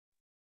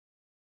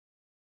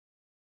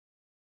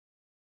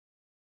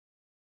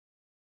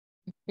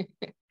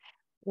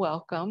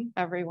Welcome,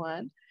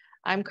 everyone.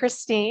 I'm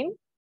Christine,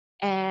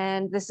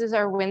 and this is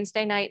our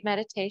Wednesday night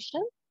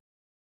meditation.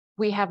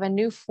 We have a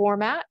new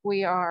format.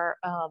 We are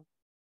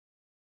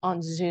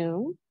on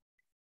Zoom,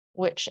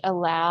 which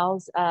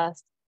allows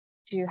us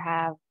to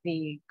have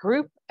the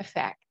group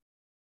effect.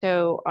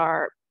 So,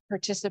 our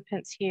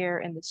participants here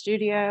in the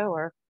studio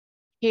are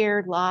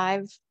here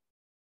live,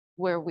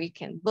 where we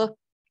can look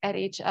at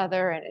each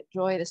other and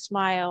enjoy the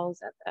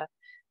smiles and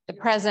the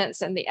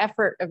presence and the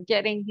effort of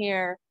getting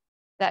here,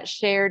 that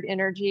shared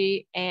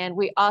energy. And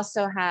we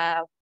also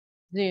have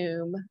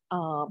Zoom,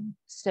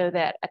 so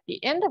that at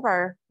the end of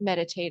our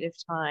meditative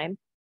time,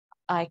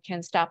 I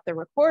can stop the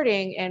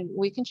recording and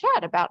we can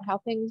chat about how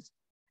things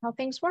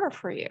were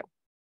for you.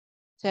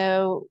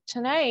 So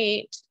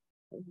tonight,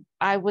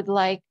 I would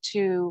like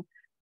to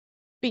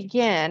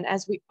begin,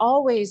 as we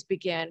always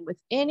begin, with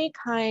any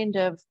kind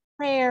of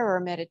prayer or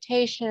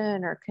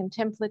meditation or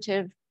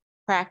contemplative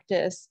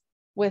practice,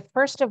 with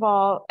first of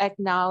all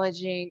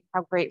acknowledging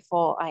how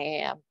grateful I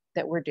am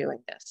that we're doing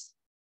this,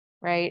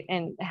 right?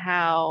 And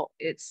how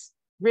it's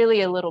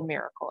really a little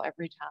miracle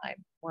every time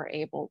we're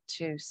able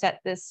to set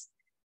this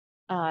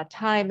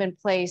time and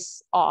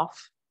place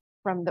off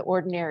from the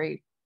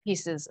ordinary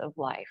pieces of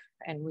life.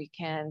 And we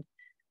can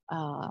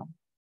uh,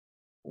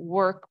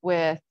 work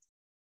with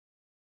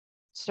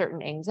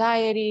certain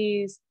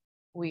anxieties.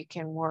 We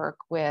can work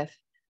with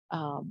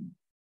um,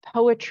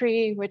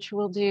 poetry, which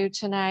we'll do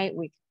tonight.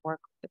 We can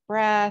work with the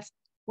breath,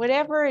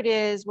 whatever it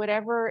is,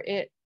 whatever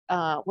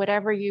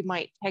you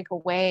might take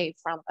away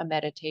from a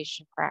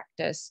meditation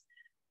practice.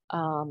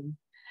 Um,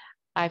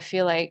 I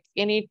feel like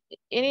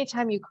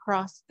anytime you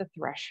cross the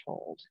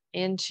threshold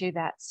into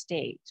that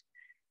state,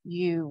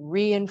 you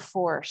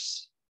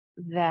reinforce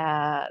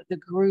the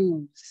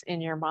grooves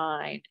in your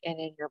mind and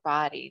in your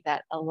body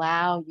that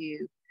allow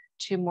you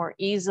to more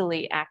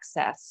easily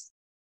access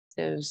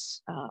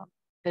those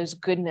those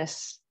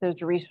goodness,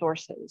 those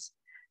resources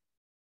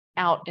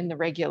out in the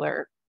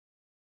regular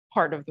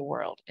part of the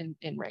world in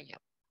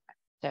regular.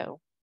 So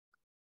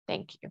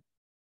thank you.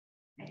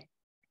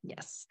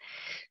 Yes.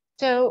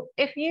 So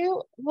if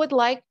you would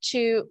like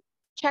to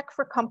check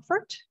for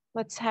comfort,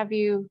 let's have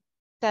you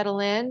settle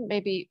in,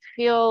 maybe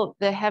feel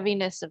the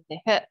heaviness of the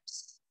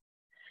hips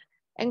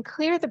and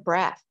clear the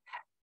breath.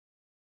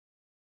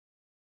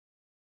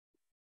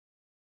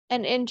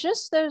 And in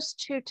just those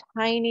two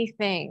tiny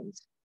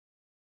things,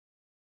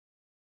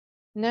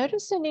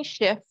 notice any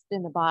shift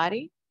in the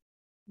body.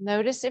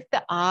 Notice if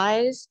the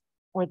eyes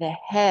or the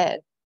head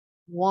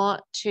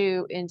want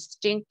to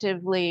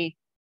instinctively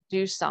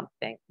do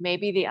something.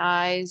 Maybe the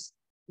eyes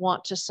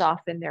want to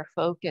soften their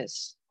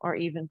focus or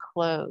even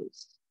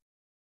close.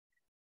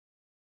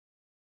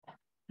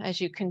 As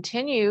you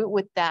continue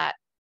with that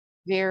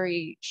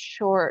very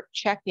short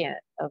check-in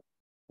of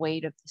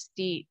weight of the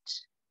seat,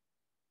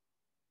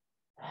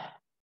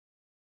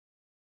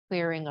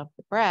 clearing of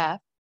the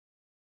breath,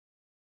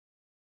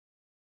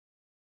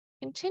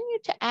 continue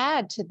to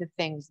add to the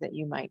things that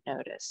you might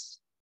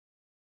notice.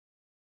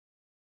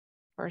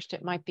 First,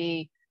 it might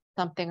be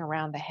something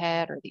around the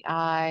head or the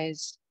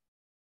eyes.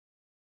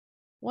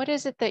 What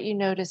is it that you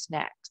notice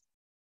next?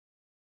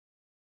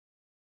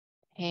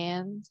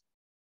 Hands,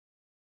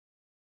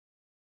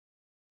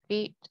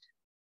 feet,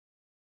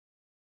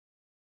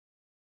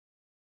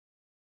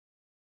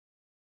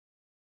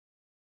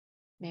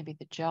 maybe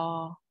the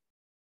jaw.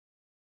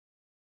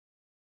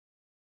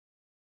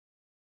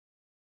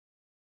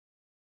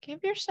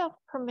 Give yourself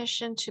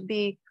permission to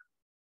be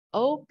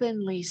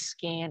openly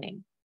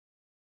scanning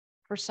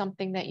for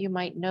something that you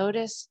might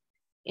notice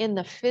in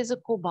the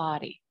physical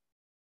body.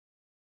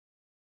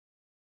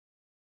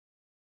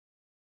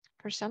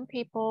 For some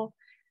people,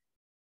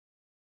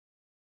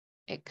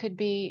 it could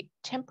be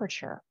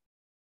temperature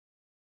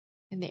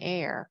in the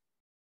air.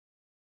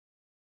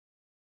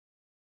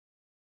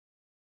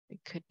 It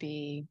could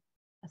be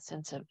a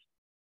sense of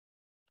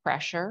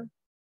pressure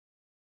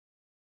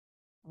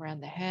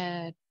around the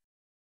head,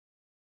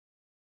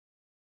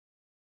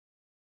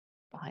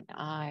 behind the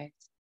eyes.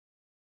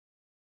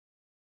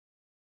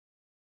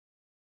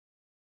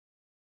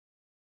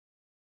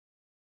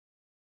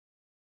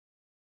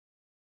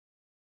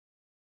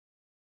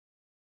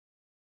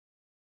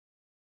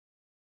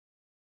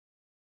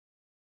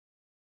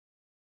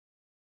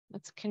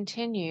 Let's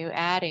continue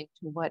adding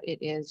to what it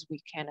is we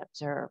can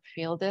observe.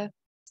 Feel the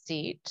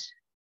seat.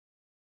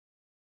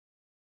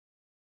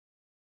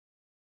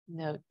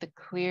 Note the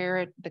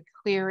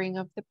clearing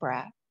of the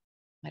breath.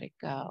 Let it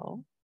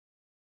go.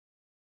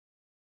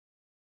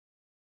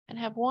 And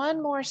have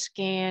one more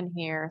scan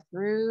here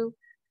through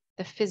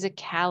the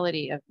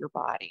physicality of your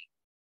body.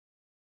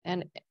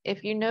 And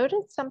if you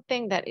notice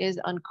something that is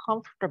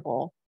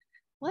uncomfortable,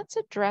 let's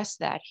address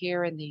that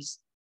here in these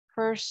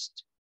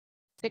first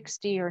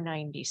 60 or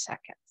 90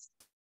 seconds.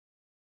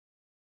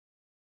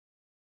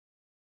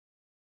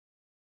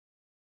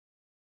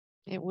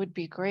 It would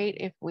be great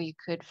if we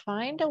could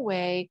find a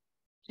way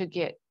to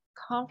get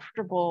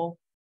comfortable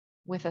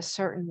with a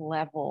certain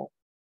level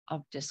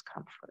of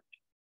discomfort.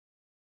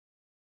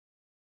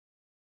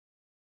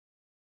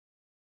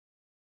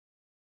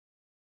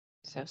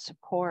 So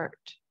support,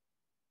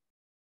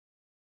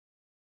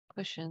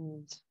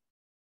 cushions,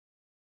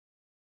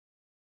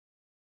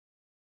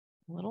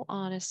 a little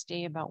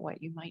honesty about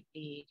what you might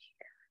need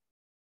here.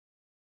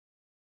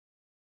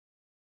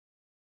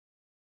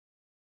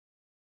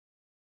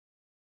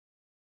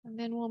 And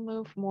then we'll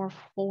move more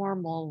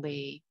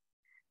formally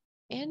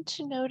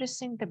into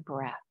noticing the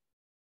breath.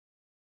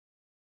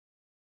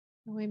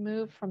 And we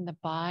move from the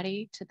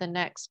body to the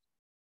next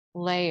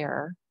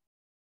layer,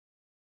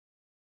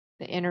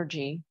 the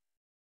energy,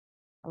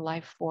 the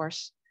life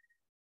force,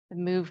 the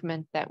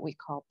movement that we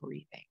call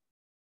breathing.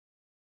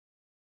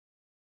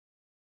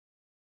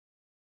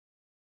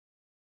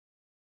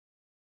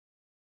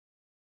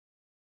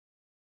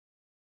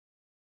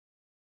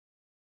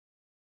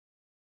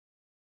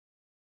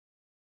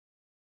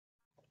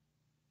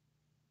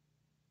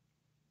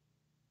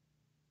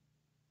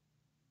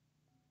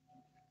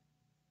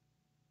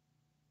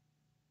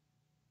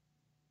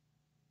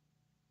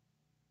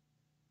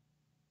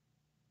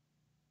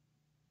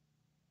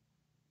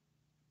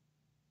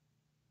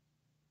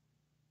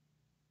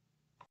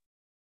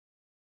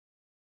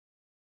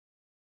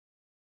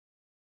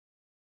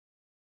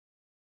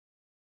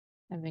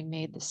 Having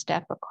made the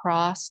step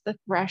across the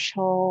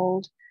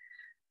threshold,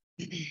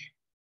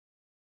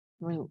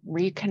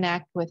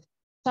 reconnect with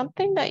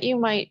something that you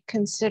might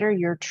consider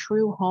your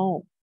true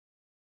home.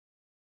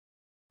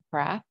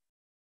 Breath,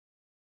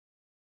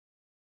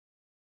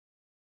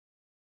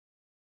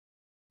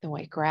 the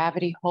way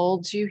gravity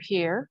holds you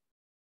here,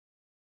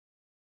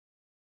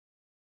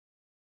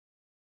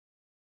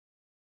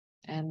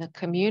 and the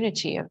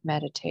community of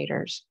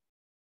meditators,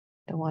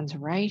 the ones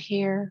right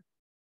here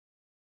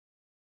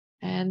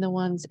and the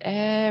ones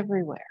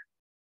everywhere.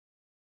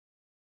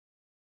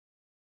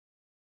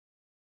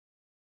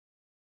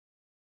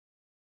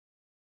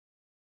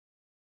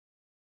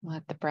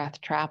 Let the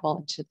breath travel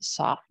into the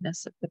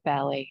softness of the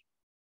belly.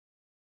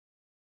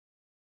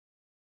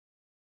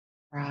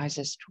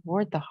 Rises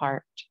toward the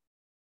heart.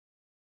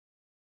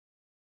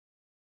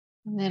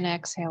 And then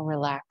exhale,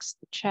 relax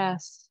the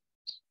chest.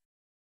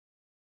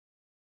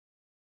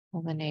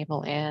 Pull the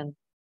navel in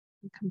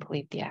and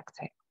complete the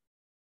exhale.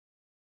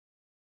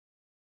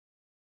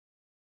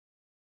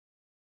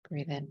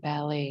 Breathe in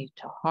belly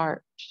to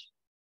heart.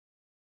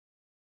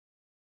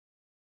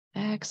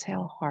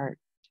 Exhale, heart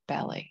to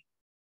belly.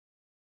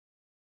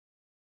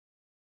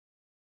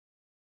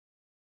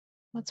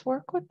 Let's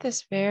work with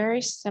this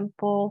very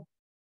simple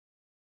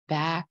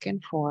back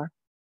and forth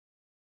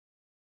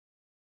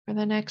for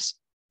the next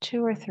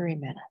 2 or 3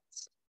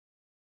 minutes.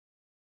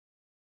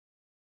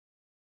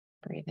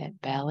 Breathe in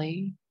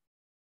belly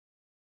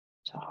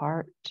to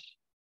heart.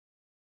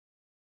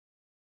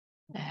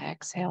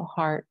 Exhale,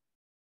 heart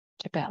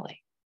to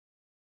belly.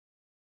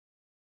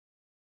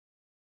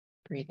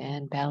 Breathe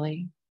in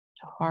belly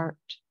to heart.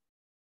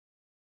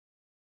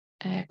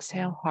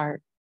 Exhale,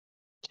 heart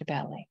to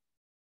belly.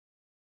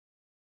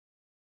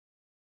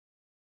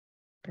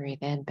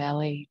 Breathe in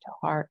belly to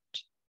heart.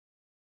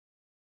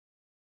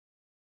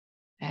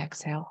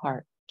 Exhale,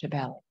 heart to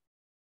belly.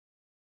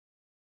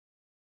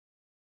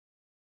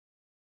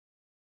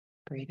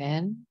 Breathe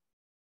in.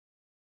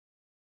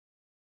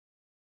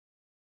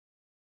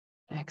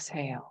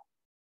 Exhale.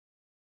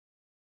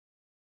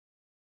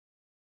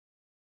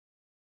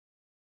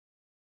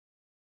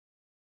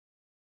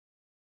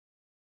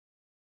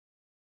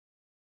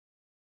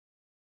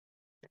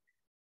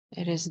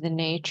 It is the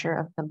nature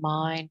of the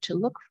mind to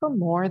look for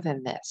more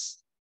than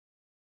this.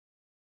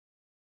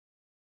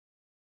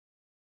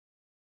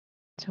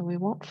 So we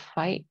won't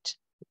fight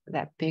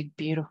that big,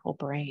 beautiful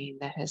brain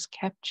that has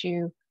kept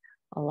you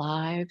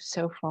alive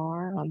so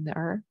far on the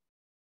earth,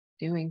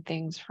 doing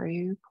things for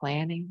you,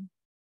 planning,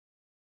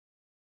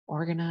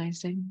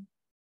 organizing.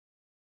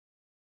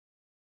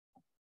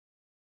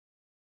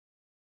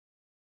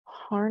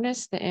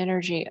 Harness the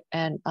energy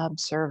and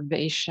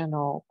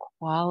observational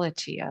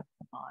quality of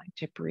the mind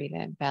to breathe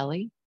in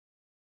belly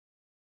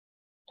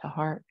to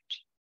heart,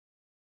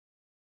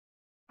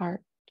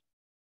 heart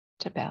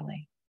to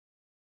belly.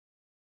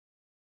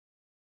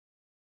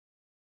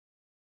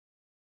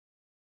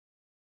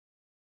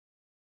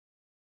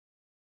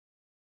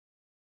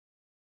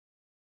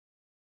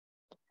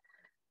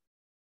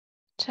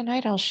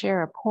 Tonight I'll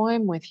share a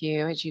poem with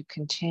you as you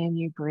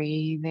continue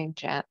breathing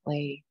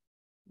gently,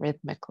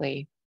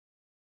 rhythmically.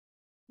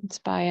 It's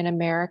by an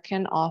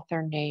American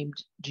author named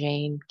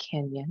Jane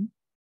Kenyon.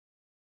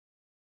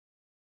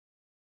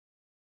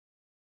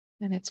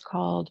 And it's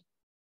called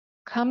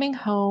Coming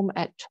Home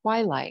at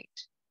Twilight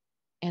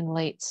in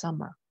Late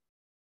Summer.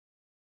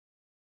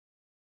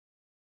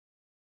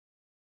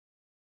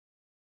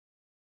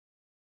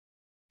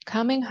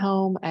 Coming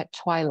home at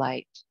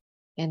twilight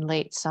in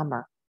late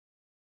summer.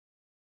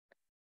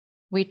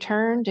 We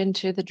turned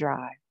into the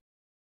drive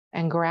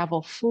and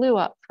gravel flew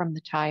up from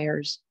the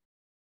tires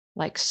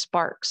like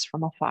sparks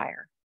from a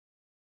fire.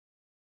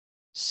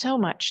 So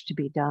much to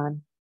be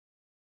done.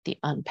 The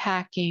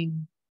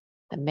unpacking,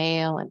 the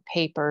mail and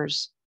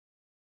papers,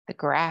 the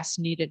grass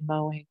needed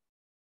mowing.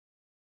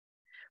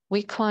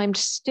 We climbed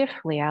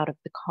stiffly out of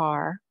the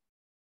car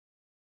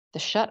The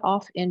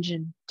shut-off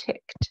engine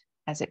ticked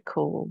as it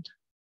cooled.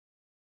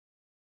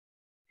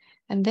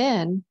 And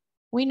then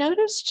we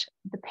noticed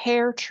the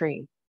pear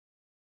tree,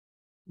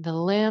 the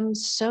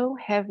limbs so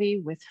heavy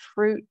with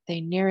fruit they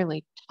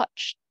nearly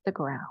touched the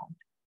ground.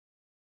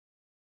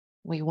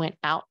 We went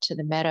out to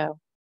the meadow.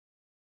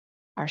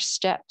 Our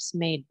steps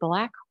made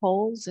black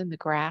holes in the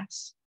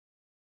grass,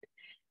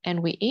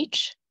 and we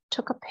each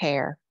took a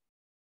pear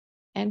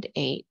and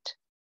ate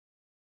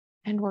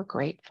and were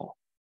grateful.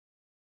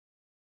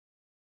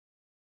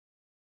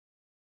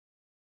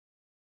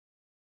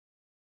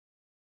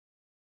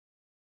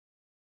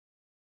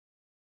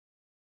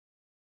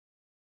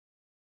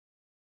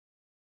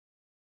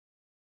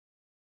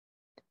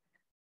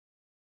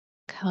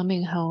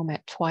 Coming home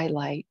at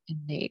twilight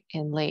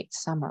in late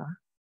summer,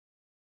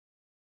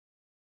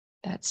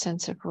 that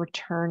sense of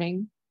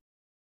returning,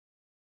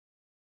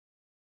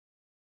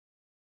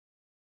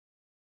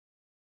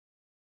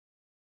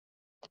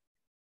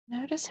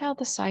 notice how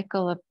the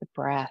cycle of the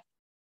breath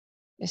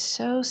is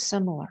so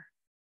similar.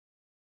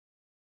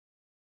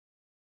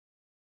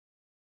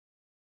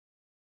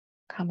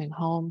 Coming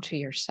home to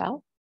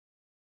yourself,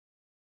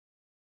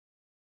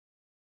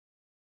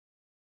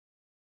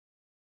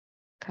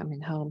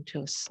 coming home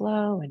to a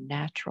slow and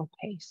natural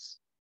pace.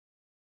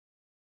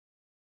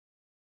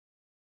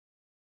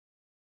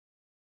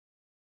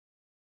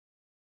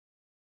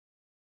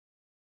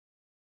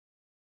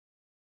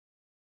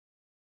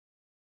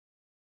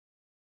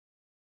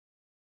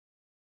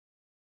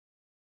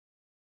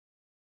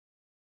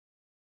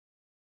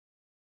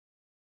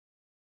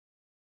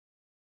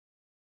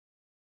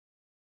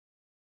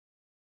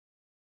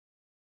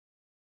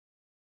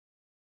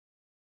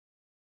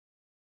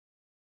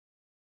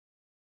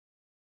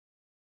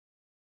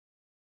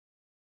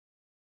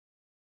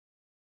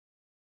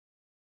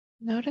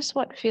 Notice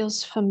what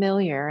feels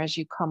familiar as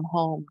you come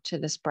home to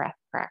this breath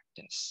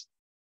practice.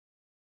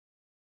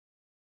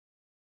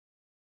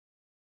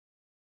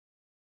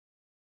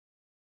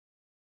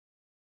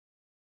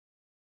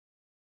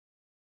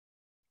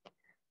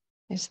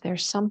 Is there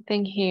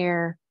something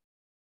here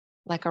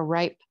like a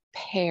ripe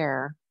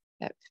pear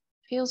that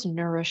feels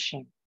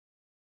nourishing?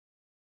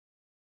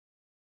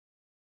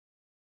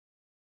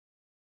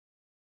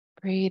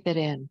 Breathe it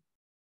in.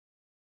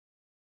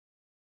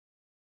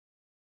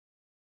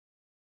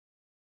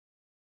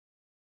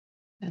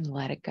 And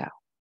let it go.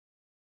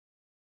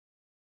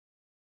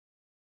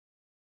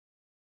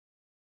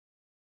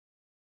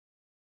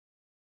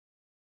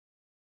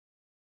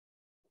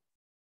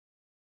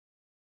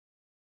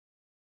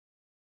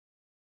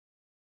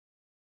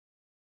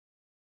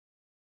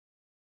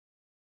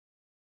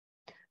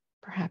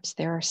 Perhaps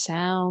there are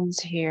sounds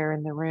here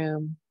in the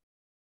room,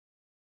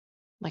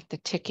 like the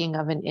ticking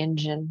of an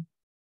engine,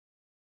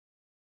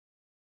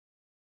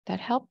 that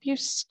help you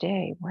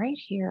stay right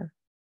here.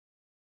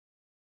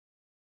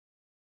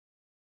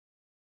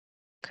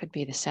 Could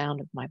be the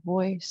sound of my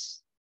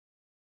voice.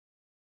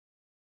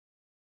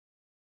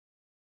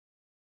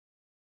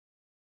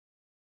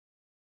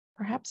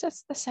 Perhaps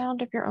it's the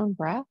sound of your own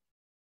breath.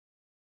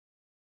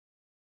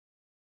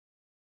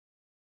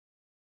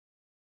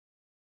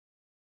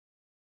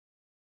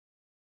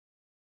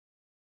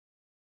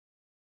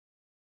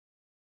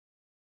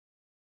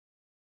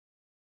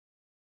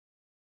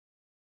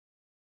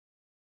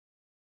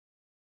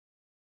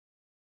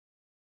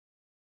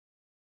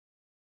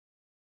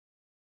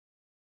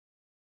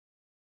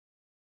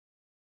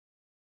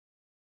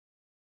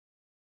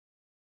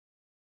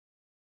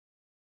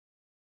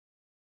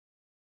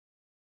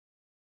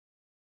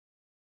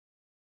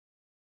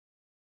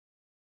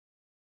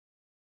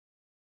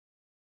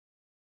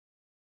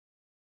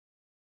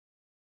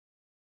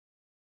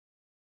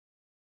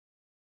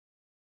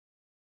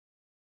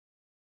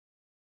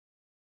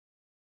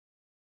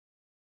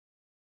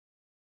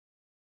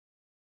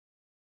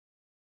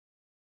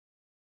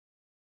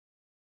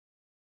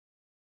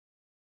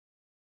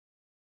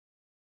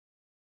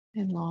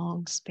 In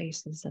long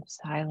spaces of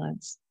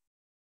silence,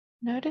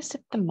 notice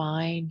if the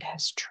mind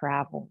has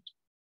traveled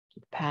to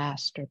the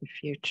past or the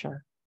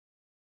future,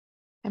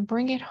 and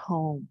bring it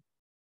home.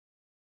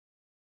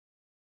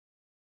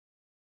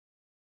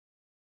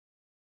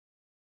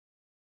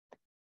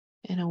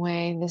 In a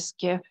way, this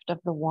gift of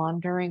the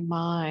wandering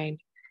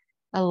mind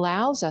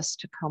allows us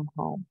to come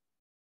home.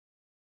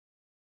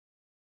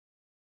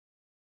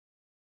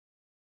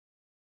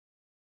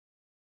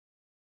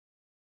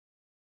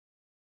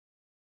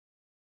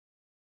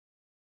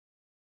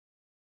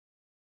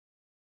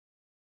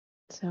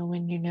 So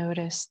when you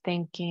notice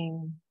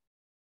thinking,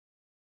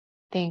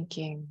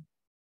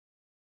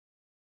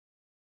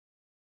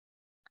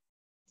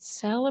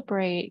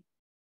 celebrate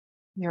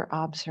your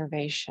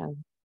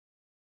observation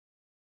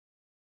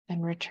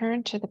and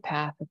return to the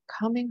path of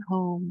coming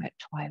home at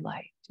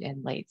twilight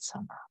in late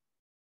summer.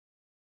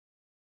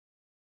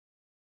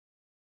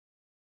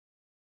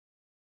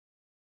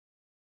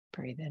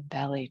 Breathe in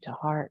belly to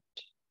heart,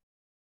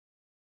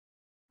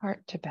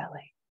 heart to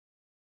belly.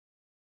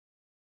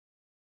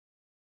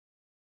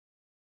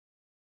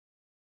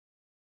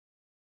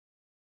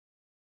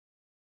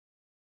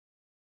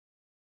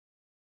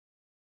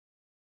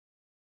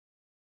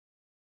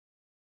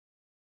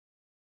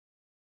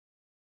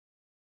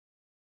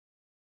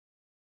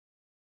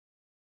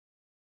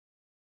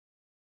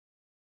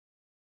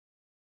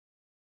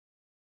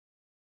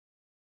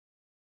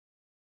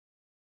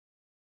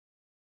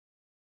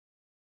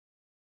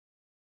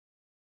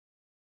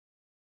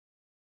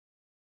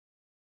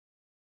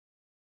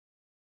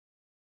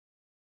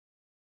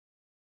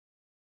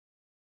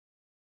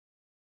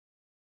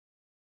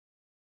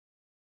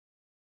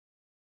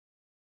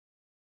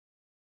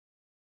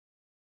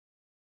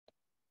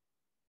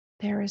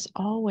 There is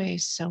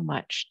always so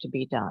much to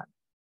be done.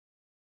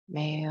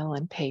 Mail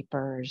and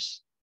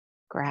papers,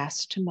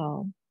 grass to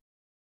mow.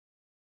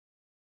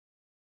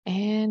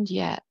 And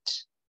yet,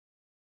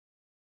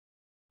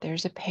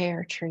 there's a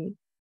pear tree.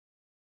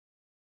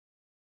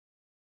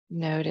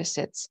 Notice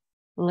its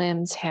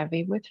limbs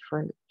heavy with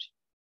fruit.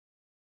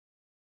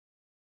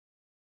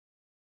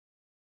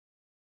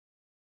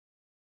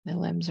 The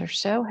limbs are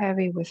so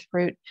heavy with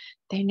fruit,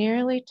 they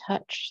nearly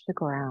touch the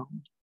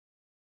ground.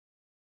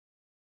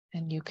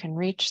 And you can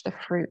reach the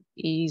fruit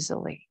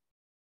easily.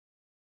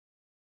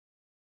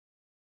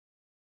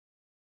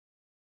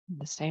 In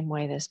the same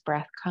way this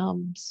breath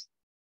comes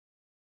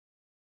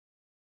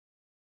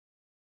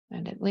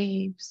and it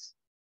leaves,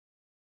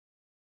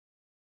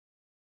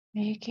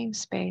 making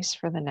space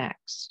for the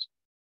next.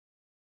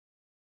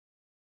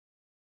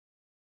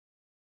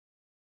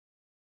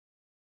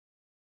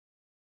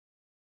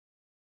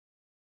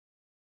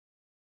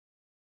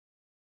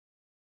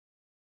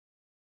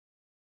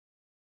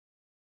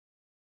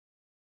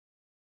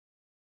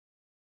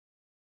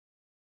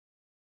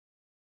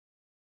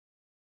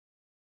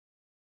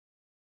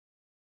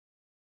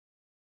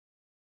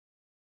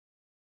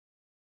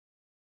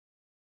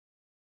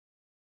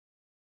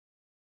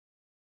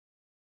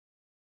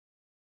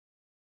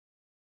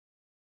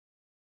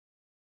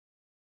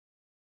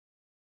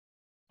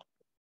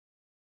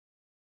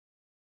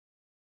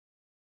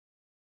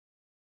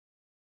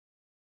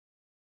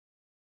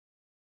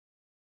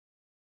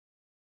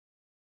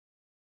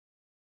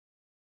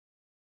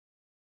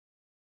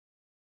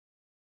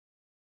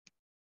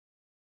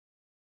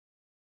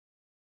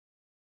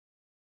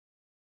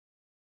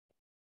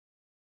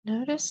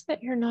 Notice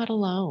that you're not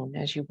alone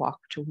as you walk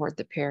toward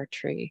the pear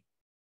tree.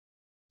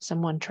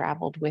 Someone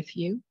traveled with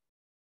you.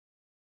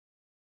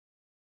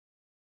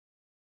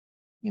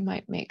 You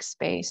might make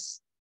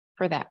space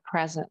for that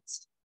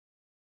presence.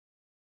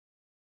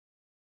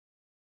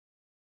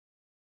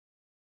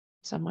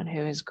 Someone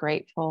who is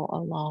grateful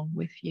along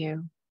with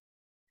you,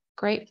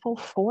 grateful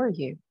for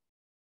you.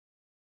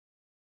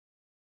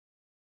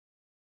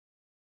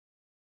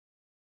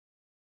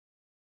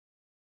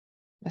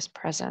 This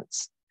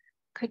presence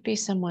could be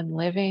someone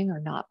living or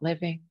not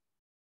living,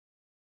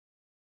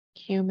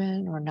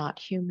 human or not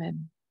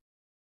human.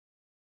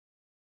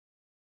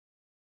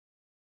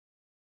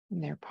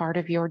 And they're part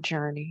of your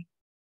journey.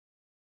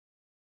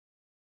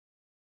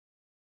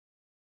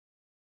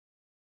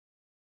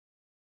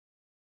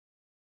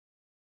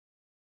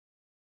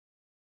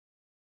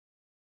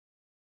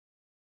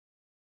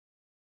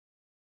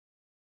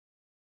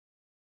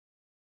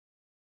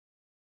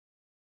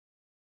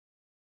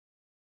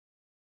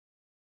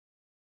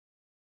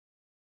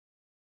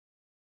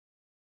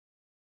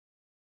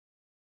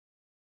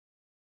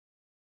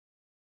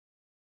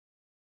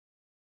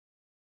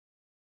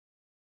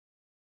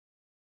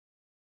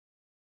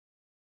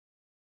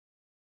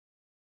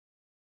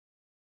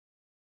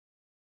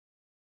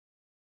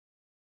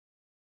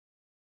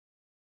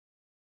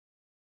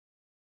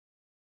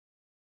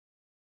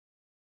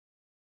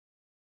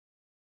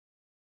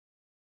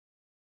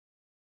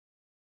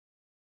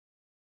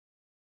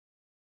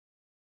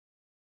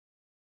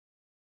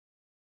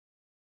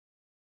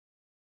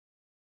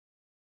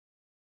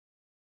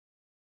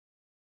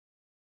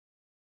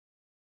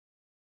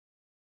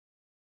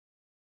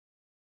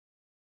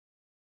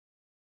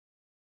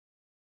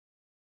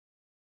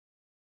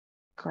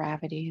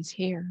 Gravity is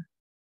here.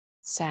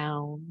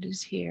 Sound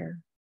is here.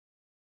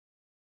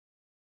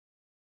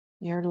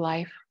 Your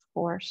life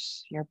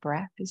force, your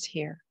breath is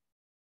here.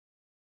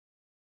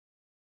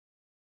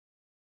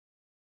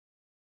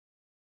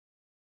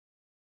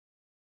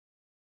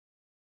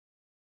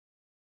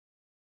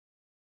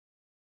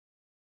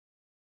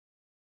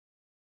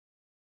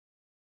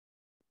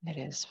 It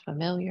is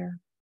familiar,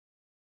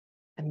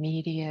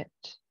 immediate,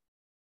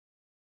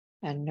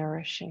 and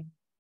nourishing.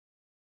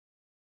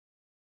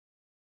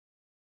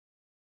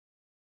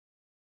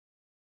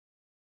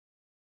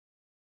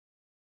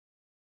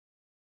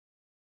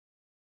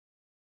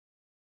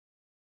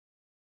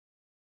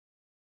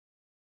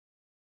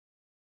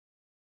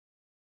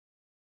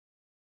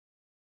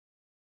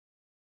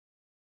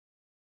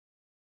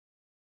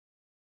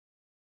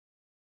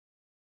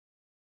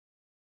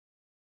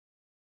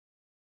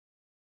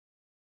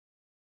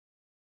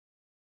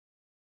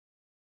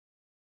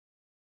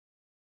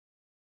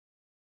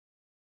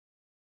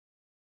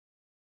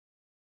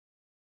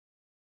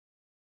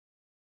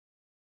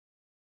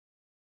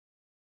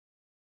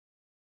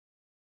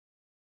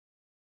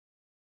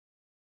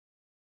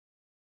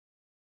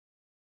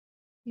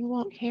 You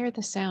won't hear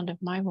the sound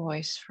of my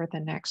voice for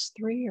the next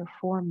 3 or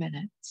 4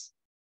 minutes.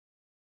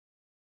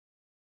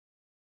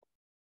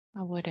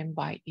 I would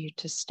invite you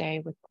to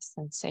stay with the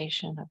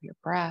sensation of your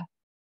breath,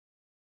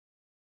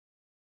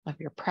 of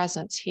your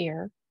presence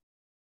here,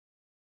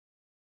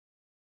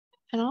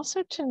 and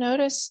also to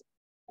notice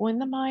when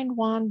the mind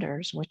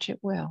wanders, which it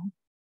will,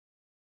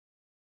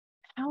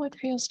 how it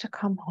feels to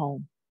come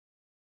home.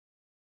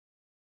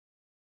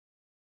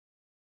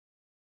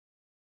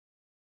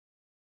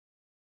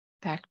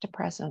 Back to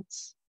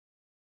presence.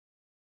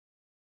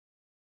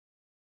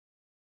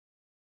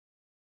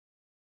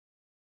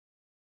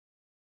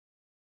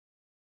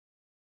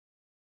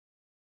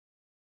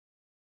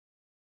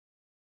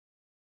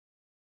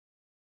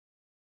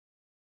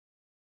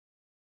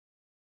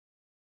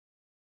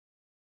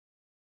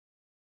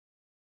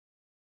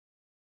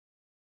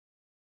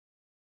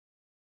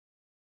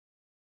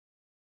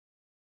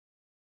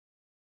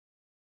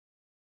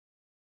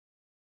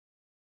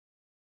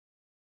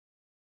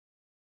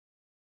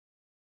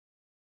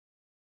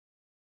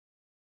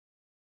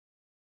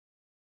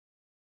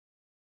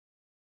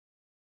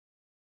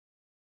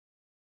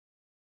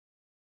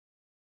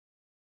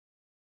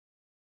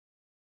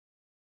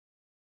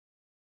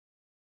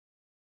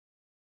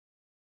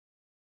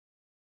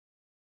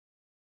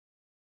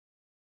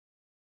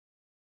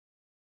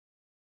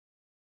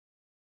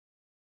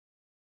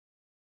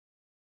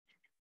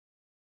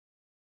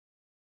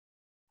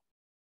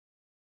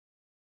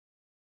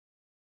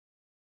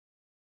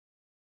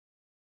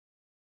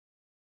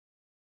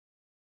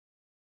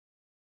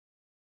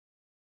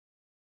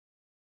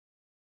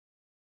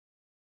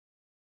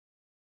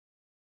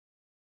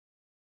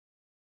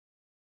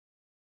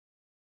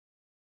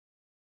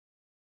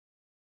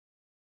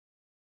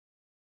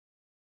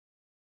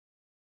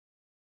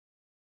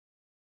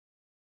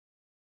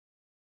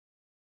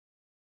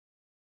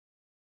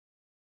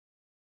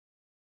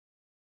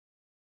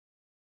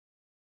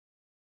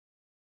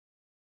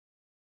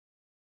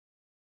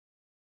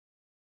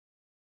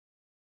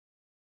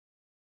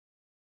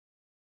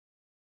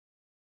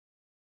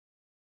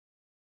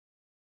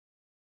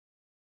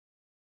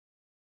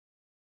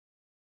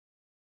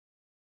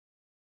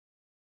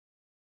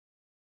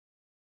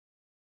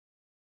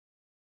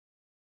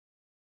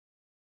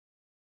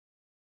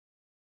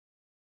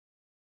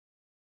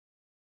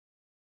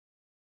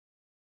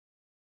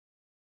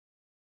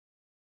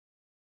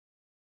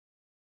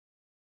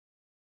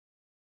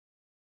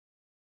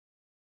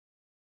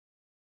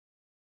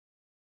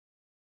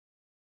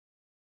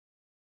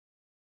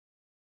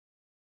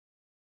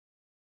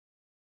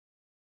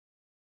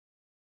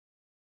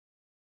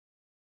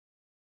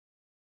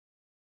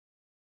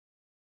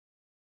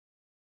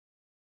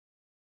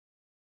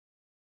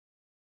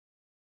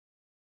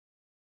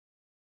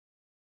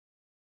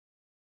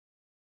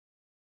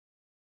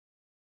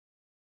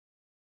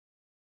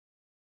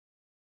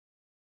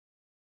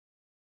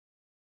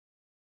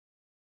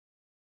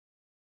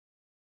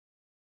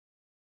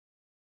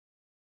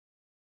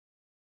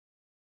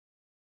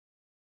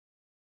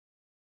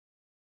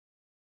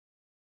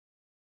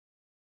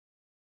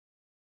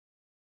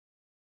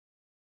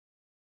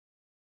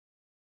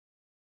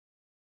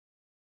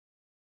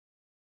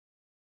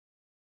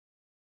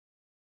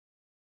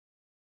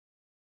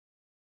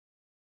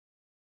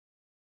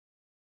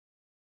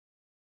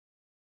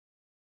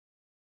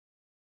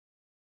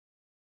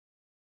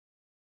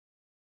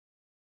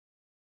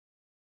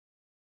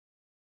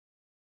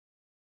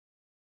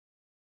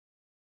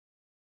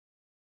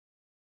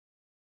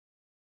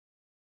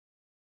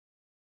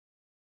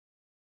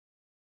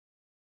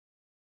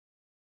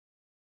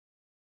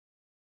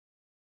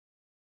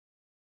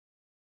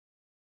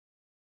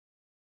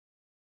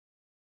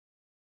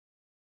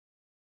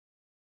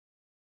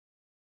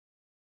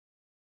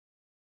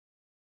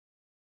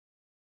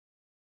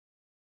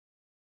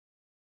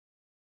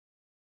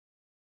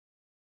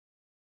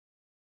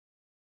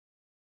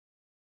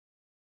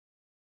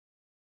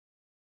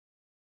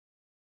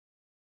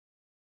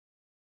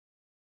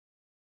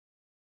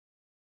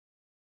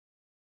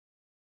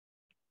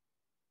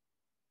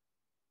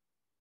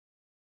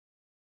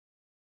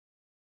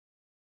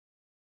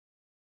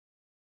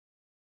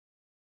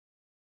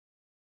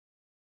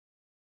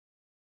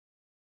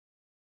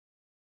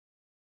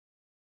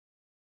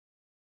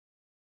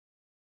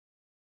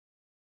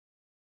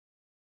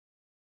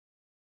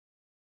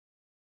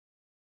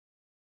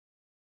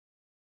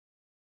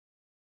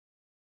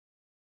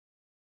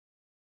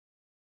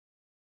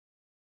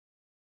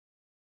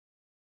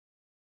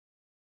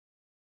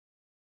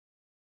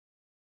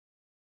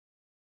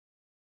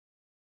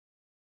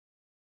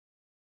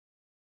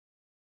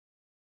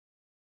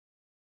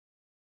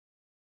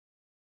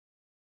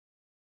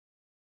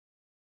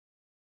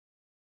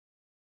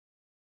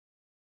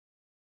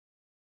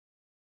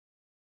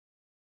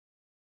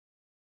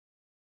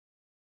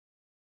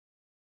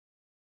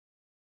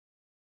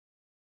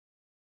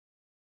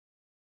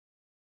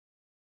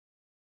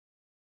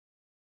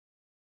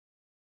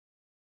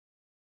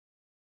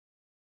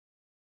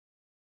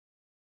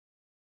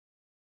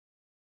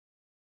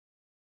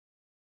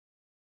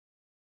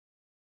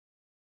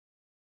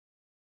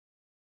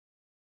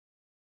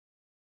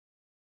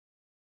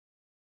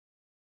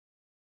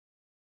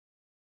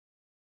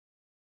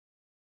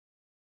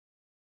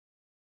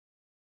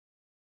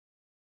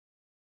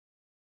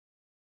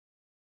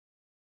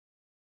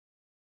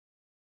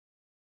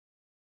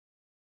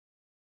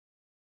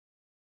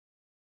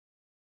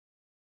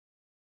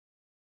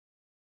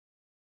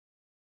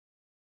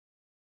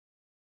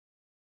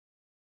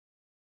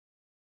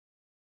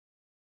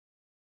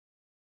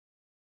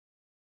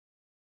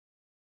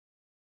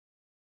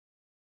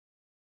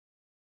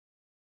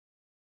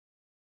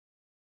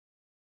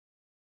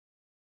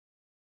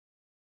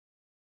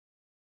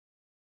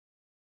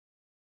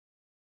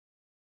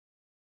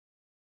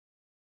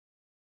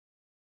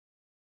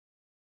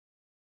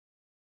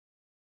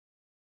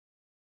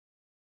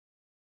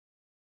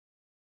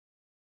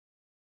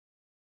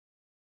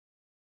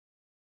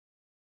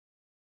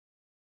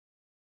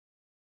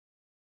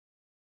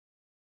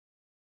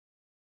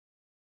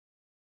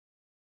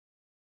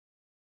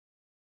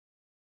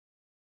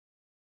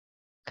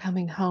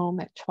 Coming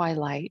Home at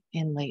Twilight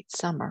in Late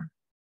Summer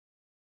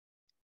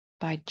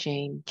by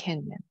Jane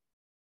Kenyon.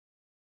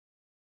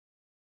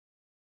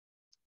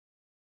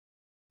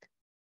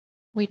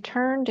 We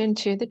turned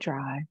into the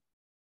drive,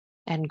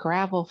 and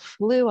gravel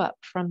flew up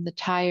from the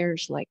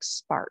tires like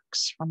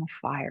sparks from a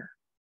fire.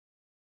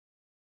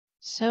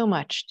 So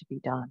much to be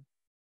done.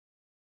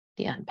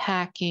 The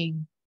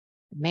unpacking,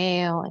 the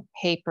mail and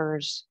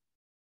papers,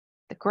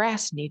 the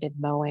grass needed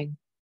mowing.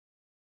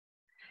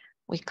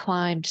 We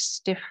climbed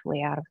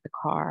stiffly out of the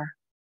car.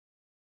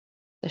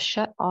 The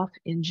shut-off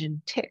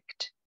engine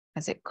ticked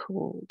as it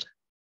cooled.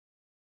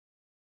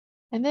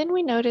 And then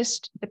we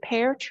noticed the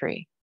pear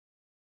tree.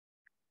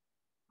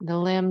 The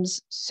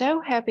limbs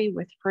so heavy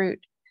with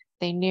fruit,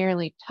 they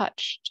nearly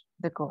touched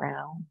the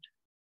ground.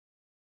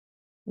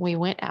 We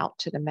went out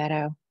to the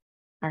meadow.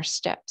 Our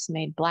steps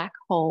made black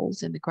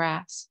holes in the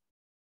grass,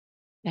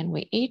 and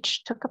we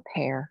each took a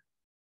pear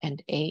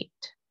and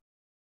ate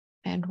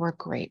and were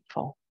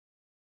grateful.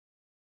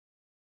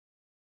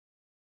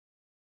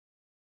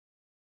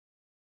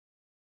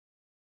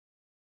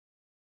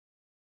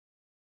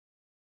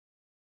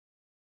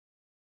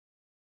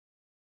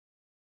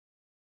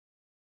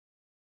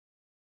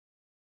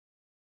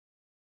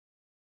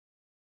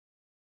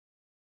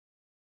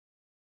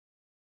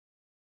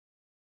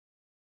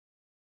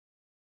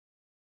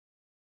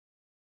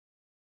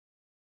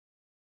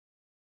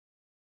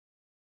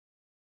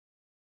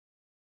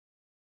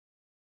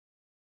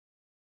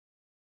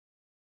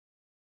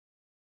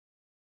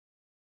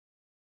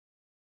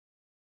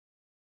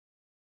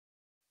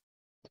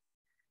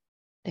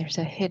 There's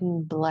a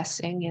hidden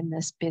blessing in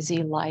this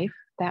busy life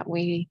that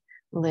we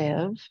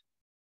live,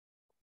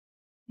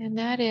 and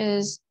that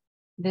is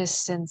this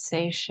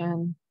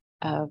sensation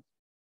of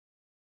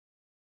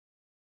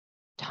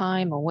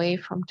time away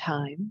from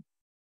time,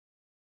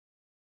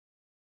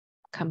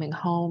 coming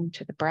home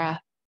to the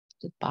breath,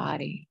 to the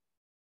body.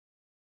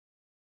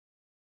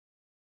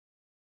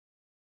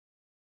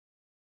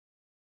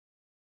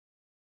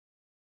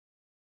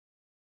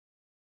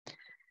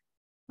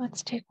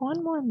 Let's take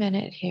one more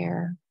minute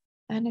here.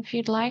 And if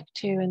you'd like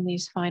to, in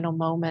these final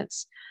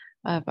moments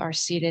of our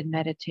seated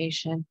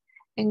meditation,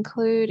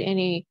 include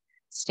any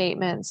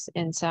statements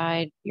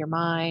inside your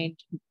mind,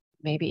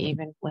 maybe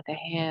even with a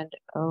hand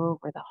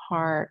over the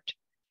heart,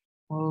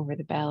 over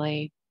the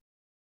belly,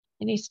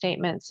 any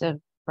statements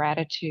of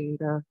gratitude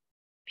or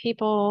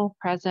people,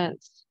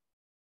 presence,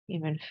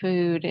 even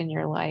food in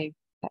your life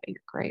that you're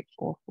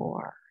grateful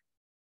for.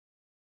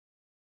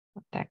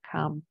 Let that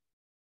come,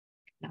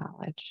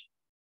 acknowledge.